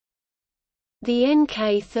The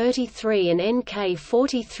NK-33 and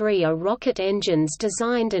NK-43 are rocket engines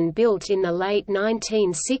designed and built in the late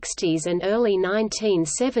 1960s and early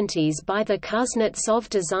 1970s by the Kuznetsov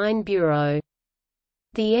Design Bureau.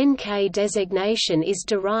 The NK designation is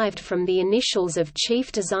derived from the initials of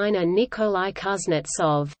chief designer Nikolai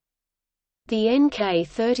Kuznetsov. The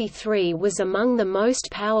NK-33 was among the most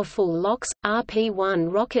powerful LOX,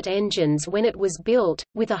 RP-1 rocket engines when it was built,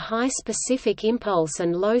 with a high specific impulse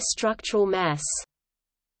and low structural mass.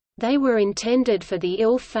 They were intended for the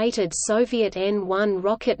ill-fated Soviet N-1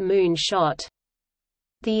 rocket moon shot.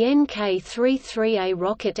 The NK-33A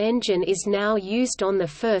rocket engine is now used on the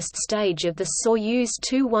first stage of the Soyuz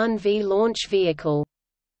 21V launch vehicle.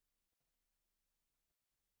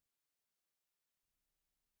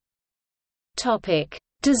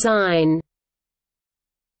 Design.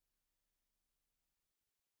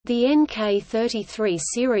 The NK-33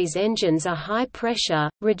 series engines are high-pressure,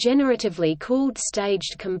 regeneratively cooled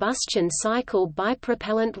staged combustion cycle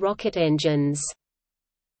bipropellant rocket engines.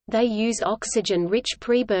 They use oxygen-rich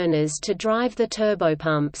preburners to drive the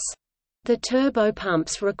turbopumps. The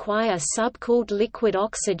turbopumps require subcooled liquid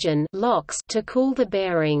oxygen to cool the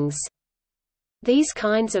bearings. These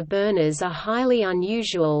kinds of burners are highly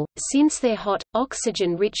unusual, since their hot,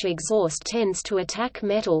 oxygen-rich exhaust tends to attack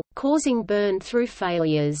metal, causing burn-through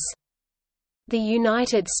failures. The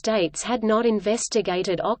United States had not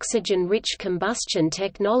investigated oxygen-rich combustion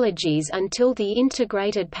technologies until the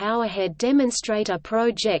Integrated Powerhead Demonstrator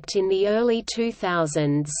project in the early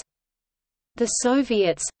 2000s. The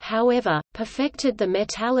Soviets, however, perfected the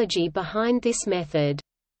metallurgy behind this method.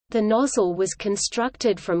 The nozzle was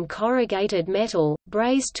constructed from corrugated metal,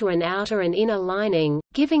 brazed to an outer and inner lining,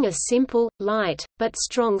 giving a simple, light, but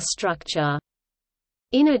strong structure.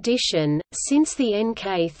 In addition, since the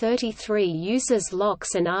NK-33 uses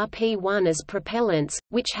LOX and RP-1 as propellants,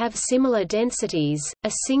 which have similar densities,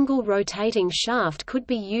 a single rotating shaft could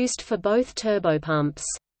be used for both turbopumps.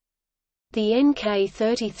 The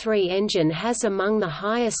NK-33 engine has among the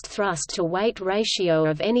highest thrust-to-weight ratio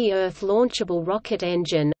of any Earth-launchable rocket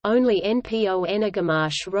engine. Only NPO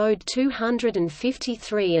Energomash Road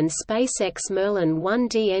 253 and SpaceX Merlin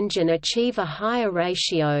 1D engine achieve a higher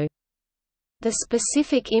ratio. The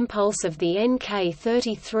specific impulse of the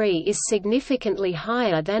NK-33 is significantly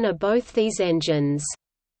higher than are both these engines.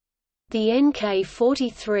 The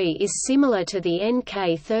NK-43 is similar to the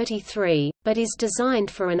NK-33, but is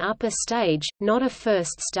designed for an upper stage, not a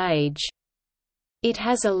first stage. It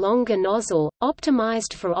has a longer nozzle,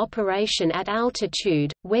 optimized for operation at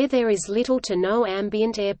altitude, where there is little to no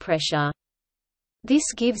ambient air pressure. This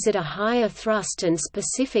gives it a higher thrust and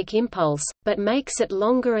specific impulse, but makes it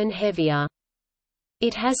longer and heavier.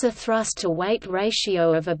 It has a thrust-to-weight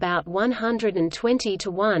ratio of about 120 to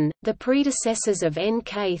 1. The predecessors of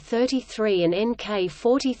NK-33 and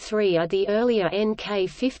NK-43 are the earlier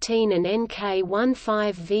NK-15 and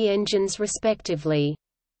NK-15V engines respectively.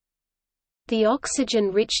 The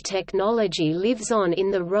oxygen-rich technology lives on in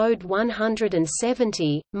the Road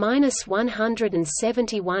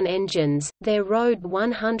 170–171 engines, their Road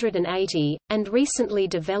 180, and recently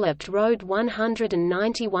developed Road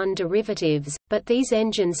 191 derivatives, but these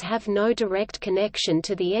engines have no direct connection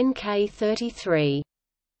to the NK-33.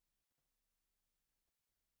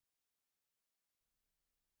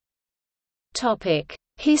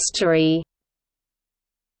 History.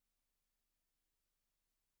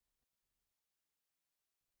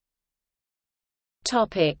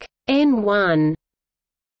 N-1.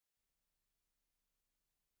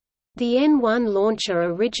 The N-1 launcher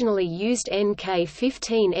originally used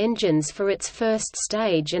NK-15 engines for its first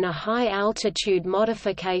stage and a high-altitude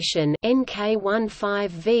modification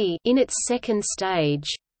NK-15V in its second stage.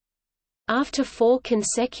 After 4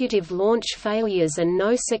 consecutive launch failures and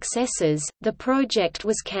no successes, the project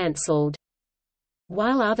was cancelled.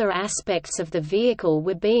 While other aspects of the vehicle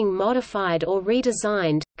were being modified or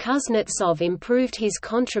redesigned, Kuznetsov improved his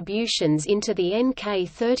contributions into the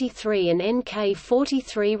NK-33 and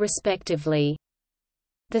NK-43 respectively.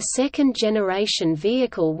 The second-generation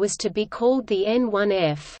vehicle was to be called the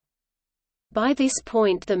N-1F. By this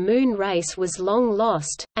point the Moon race was long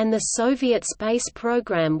lost, and the Soviet space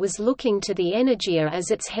program was looking to the Energia as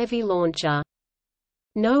its heavy launcher.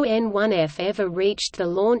 No N-1F ever reached the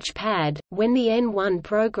launch pad. When the N-1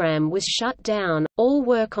 program was shut down, all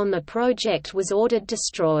work on the project was ordered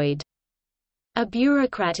destroyed. A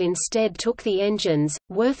bureaucrat instead took the engines,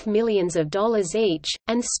 worth millions of dollars each,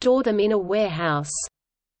 and stored them in a warehouse.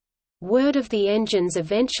 Word of the engines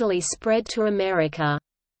eventually spread to America.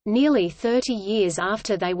 Nearly 30 years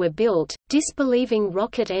after they were built, disbelieving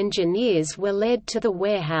rocket engineers were led to the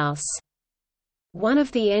warehouse. One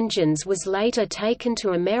of the engines was later taken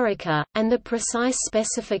to America, and the precise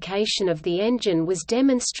specification of the engine was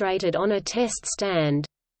demonstrated on a test stand.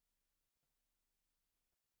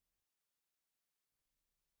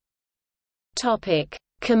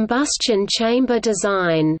 Combustion chamber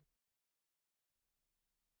design.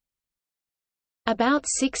 About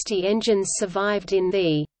 60 engines survived in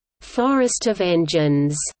the "forest of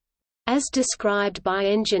engines", as described by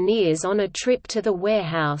engineers on a trip to the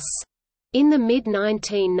warehouse. In the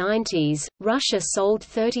mid-1990s, Russia sold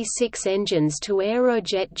 36 engines to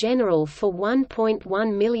Aerojet General for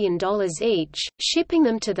 $1.1 million each, shipping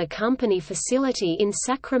them to the company facility in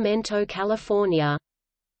Sacramento, California.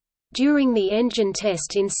 During the engine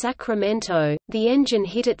test in Sacramento, the engine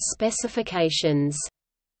hit its specifications.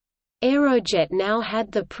 Aerojet now had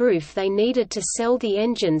the proof they needed to sell the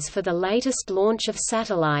engines for the latest launch of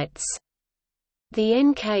satellites. The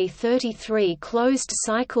NK-33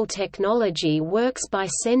 closed-cycle technology works by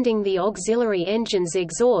sending the auxiliary engine's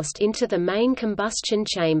exhaust into the main combustion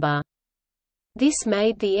chamber. This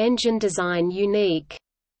made the engine design unique.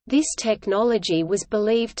 This technology was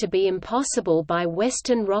believed to be impossible by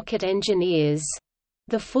Western rocket engineers.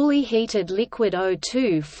 The fully heated liquid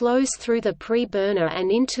O2 flows through the pre-burner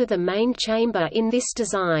and into the main chamber in this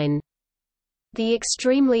design. The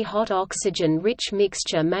extremely hot oxygen-rich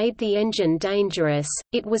mixture made the engine dangerous.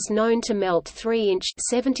 It was known to melt 3-inch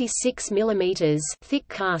 (76 mm) thick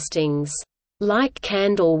castings, like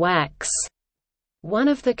candle wax. One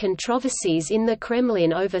of the controversies in the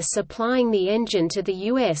Kremlin over supplying the engine to the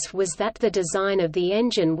US was that the design of the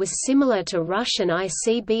engine was similar to Russian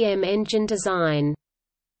ICBM engine design.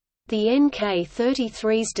 The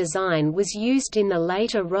NK-33's design was used in the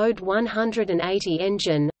later Rode 180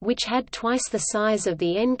 engine, which had twice the size of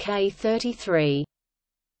the NK-33.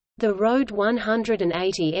 The Rode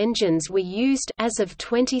 180 engines were used as of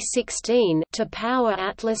 2016 to power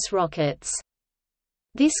Atlas rockets.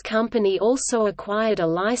 This company also acquired a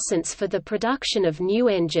license for the production of new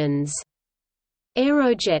engines.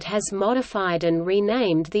 Aerojet has modified and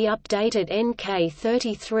renamed the updated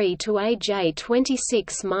NK-33 to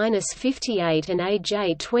AJ26-58 and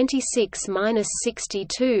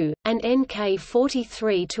AJ26-62, and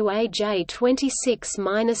NK-43 to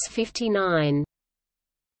AJ26-59.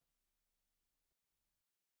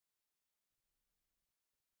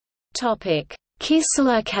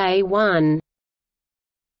 Kistler K-1.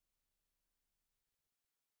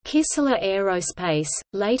 Kistler Aerospace,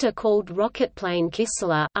 later called Rocketplane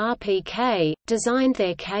Kistler (RPK), designed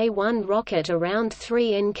their K-1 rocket around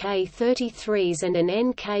 3 NK-33s and an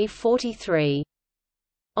NK-43.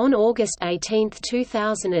 On August 18,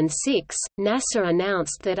 2006, NASA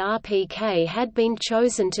announced that RPK had been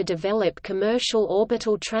chosen to develop commercial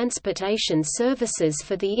orbital transportation services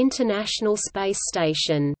for the International Space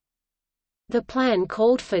Station. The plan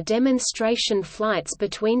called for demonstration flights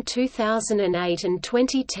between 2008 and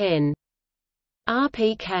 2010.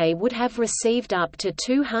 RPK would have received up to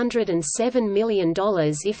 $207 million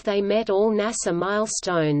if they met all NASA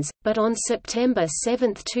milestones, but on September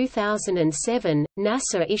 7, 2007,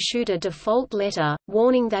 NASA issued a default letter,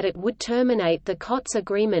 warning that it would terminate the COTS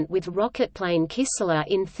agreement with Rocketplane Kistler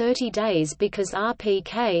in 30 days because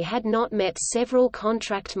RPK had not met several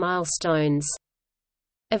contract milestones.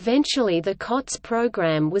 Eventually the COTS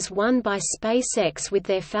program was won by SpaceX with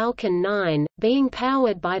their Falcon 9, being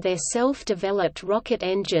powered by their self-developed rocket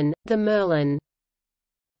engine, the Merlin.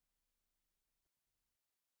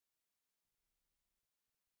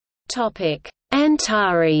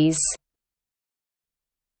 Antares.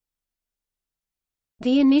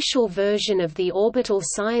 The initial version of the Orbital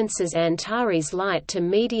Sciences Antares light to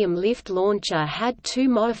medium lift launcher had two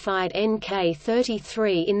modified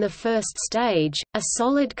NK-33 in the first stage, a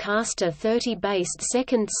solid Castor 30-based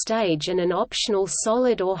second stage and an optional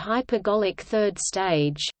solid or hypergolic third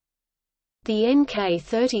stage. The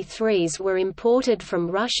NK-33s were imported from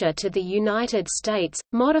Russia to the United States,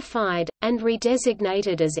 modified, and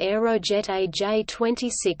redesignated as Aerojet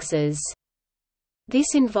AJ-26s.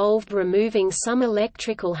 This involved removing some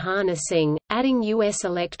electrical harnessing, adding U.S.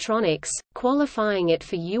 electronics, qualifying it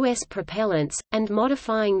for U.S. propellants, and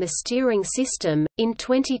modifying the steering system. In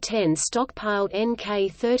 2010, stockpiled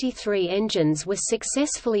NK-33 engines were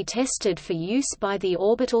successfully tested for use by the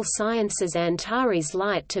Orbital Sciences Antares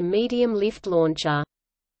light to medium lift launcher.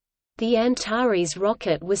 The Antares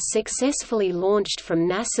rocket was successfully launched from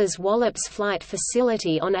NASA's Wallops Flight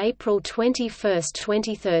Facility on April 21,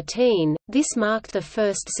 2013. This marked the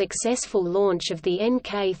first successful launch of the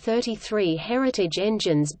NK-33 Heritage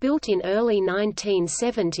engines built in early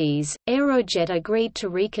 1970s. Aerojet agreed to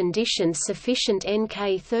recondition sufficient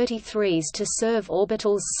NK-33s to serve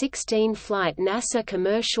Orbital's 16-flight NASA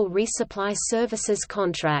Commercial Resupply Services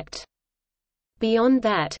contract. Beyond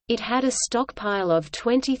that, it had a stockpile of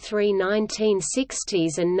 23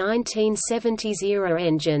 1960s and 1970s-era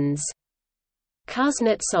engines.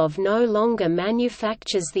 Kuznetsov no longer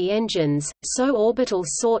manufactures the engines, so Orbital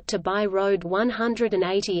sought to buy RD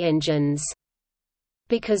 180 engines.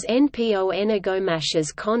 Because NPO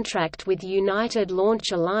Energomash's contract with United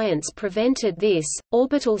Launch Alliance prevented this,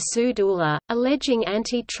 Orbital sued ULA, alleging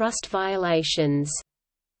antitrust violations.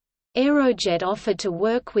 Aerojet offered to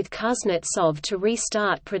work with Kuznetsov to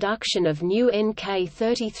restart production of new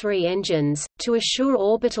NK-33 engines, to assure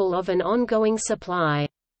Orbital of an ongoing supply.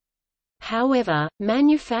 However,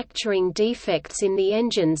 manufacturing defects in the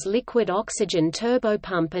engine's liquid oxygen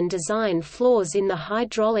turbopump and design flaws in the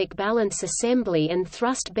hydraulic balance assembly and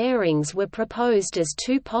thrust bearings were proposed as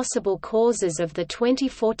two possible causes of the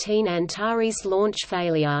 2014 Antares launch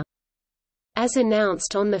failure. As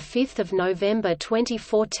announced on 5 November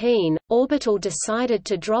 2014, Orbital decided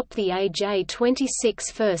to drop the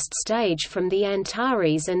AJ-26 first stage from the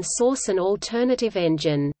Antares and source an alternative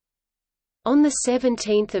engine. On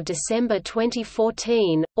 17 December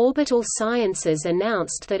 2014, Orbital Sciences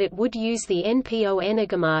announced that it would use the NPO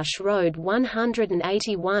Energomash RD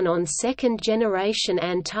 181 on second-generation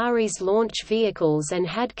Antares launch vehicles and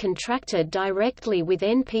had contracted directly with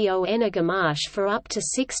NPO Energomash for up to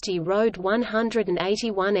 60 RD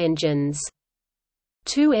 181 engines.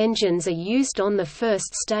 2 engines are used on the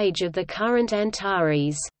first stage of the current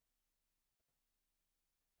Antares.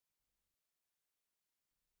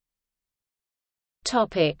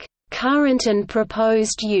 Current and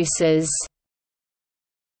proposed uses.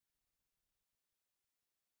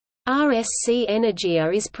 RSC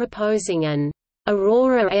Energia is proposing an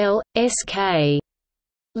Aurora L.SK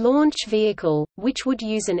launch vehicle, which would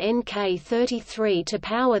use an NK-33 to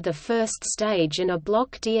power the first stage and a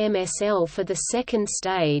block DMSL for the second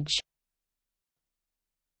stage.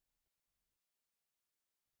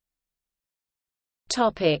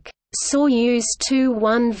 Soyuz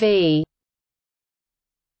 21V.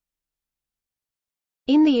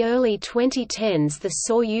 In the early 2010s, the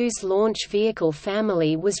Soyuz launch vehicle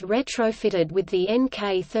family was retrofitted with the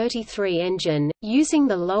NK-33 engine, using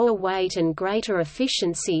the lower weight and greater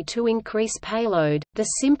efficiency to increase payload. The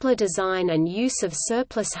simpler design and use of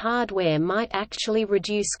surplus hardware might actually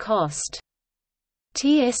reduce cost.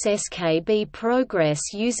 TSSKB Progress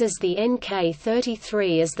uses the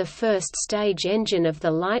NK-33 as the first-stage engine of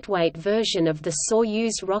the lightweight version of the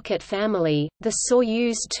Soyuz rocket family, the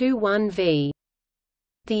Soyuz 21V.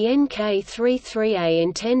 The NK-33A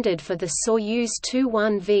intended for the Soyuz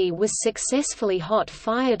 21V was successfully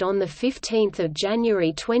hot-fired on 15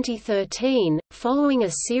 January 2013, following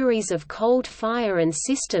a series of cold fire and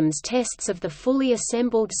systems tests of the fully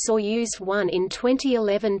assembled Soyuz 1 in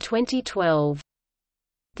 2011–2012.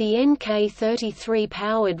 The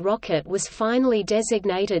NK-33-powered rocket was finally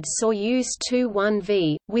designated Soyuz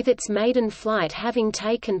 21V, with its maiden flight having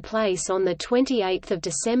taken place on 28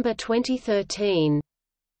 December 2013.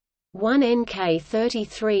 One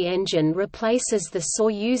NK-33 engine replaces the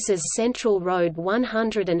Soyuz's central RD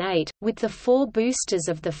 108, with the 4 boosters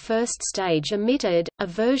of the first stage omitted. A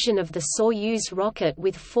version of the Soyuz rocket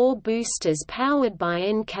with 4 boosters powered by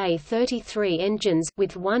NK-33 engines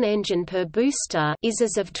with 1 engine per booster is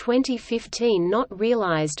as of 2015 not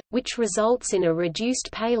realized, which results in a reduced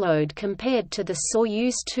payload compared to the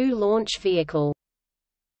Soyuz 2 launch vehicle.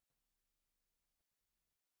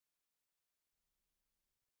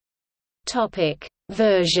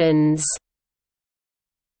 Versions.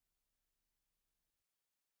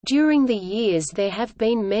 During the years there have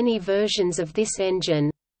been many versions of this engine.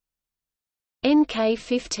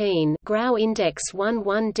 NK-15 Grau Index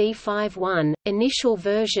 11D51, initial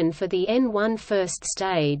version for the N1 first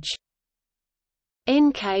stage.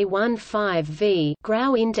 NK-15V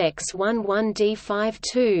Grau Index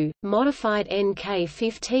 11D52, modified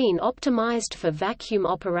NK-15 optimized for vacuum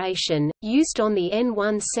operation, used on the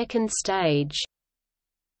N1 second stage.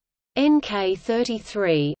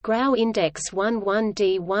 NK-33 Grau Index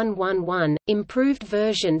 11D111, improved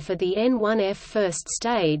version for the N1F first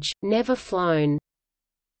stage, never flown.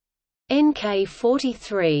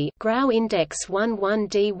 NK-43 Grau Index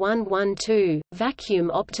 11D112,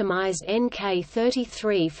 vacuum-optimized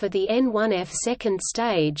NK-33 for the N1F second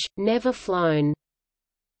stage, never flown.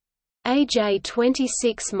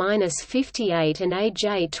 AJ26-58 and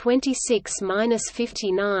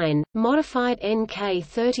AJ26-59, modified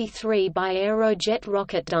NK-33 by Aerojet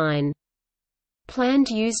Rocketdyne. Planned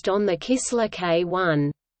used on the Kistler K-1.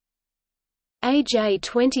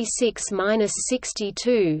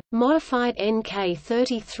 AJ26-62, modified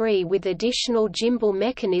NK-33 with additional gimbal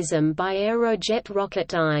mechanism by Aerojet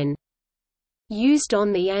Rocketdyne. Used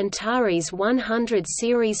on the Antares 100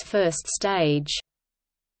 series first stage.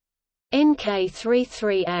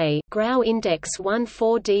 NK-33A, Grau Index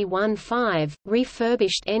 14D15,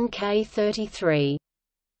 refurbished NK-33.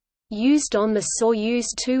 Used on the Soyuz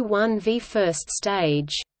 21V first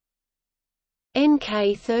stage.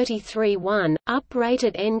 NK-33-1,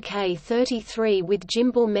 uprated NK-33 with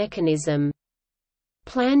gimbal mechanism.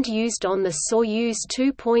 Planned used on the Soyuz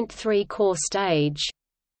 2.3 core stage.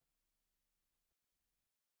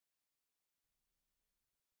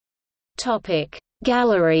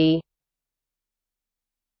 Gallery.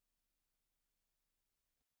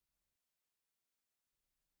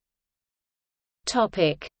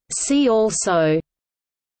 See also: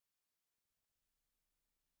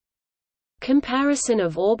 Comparison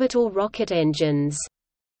of orbital rocket engines.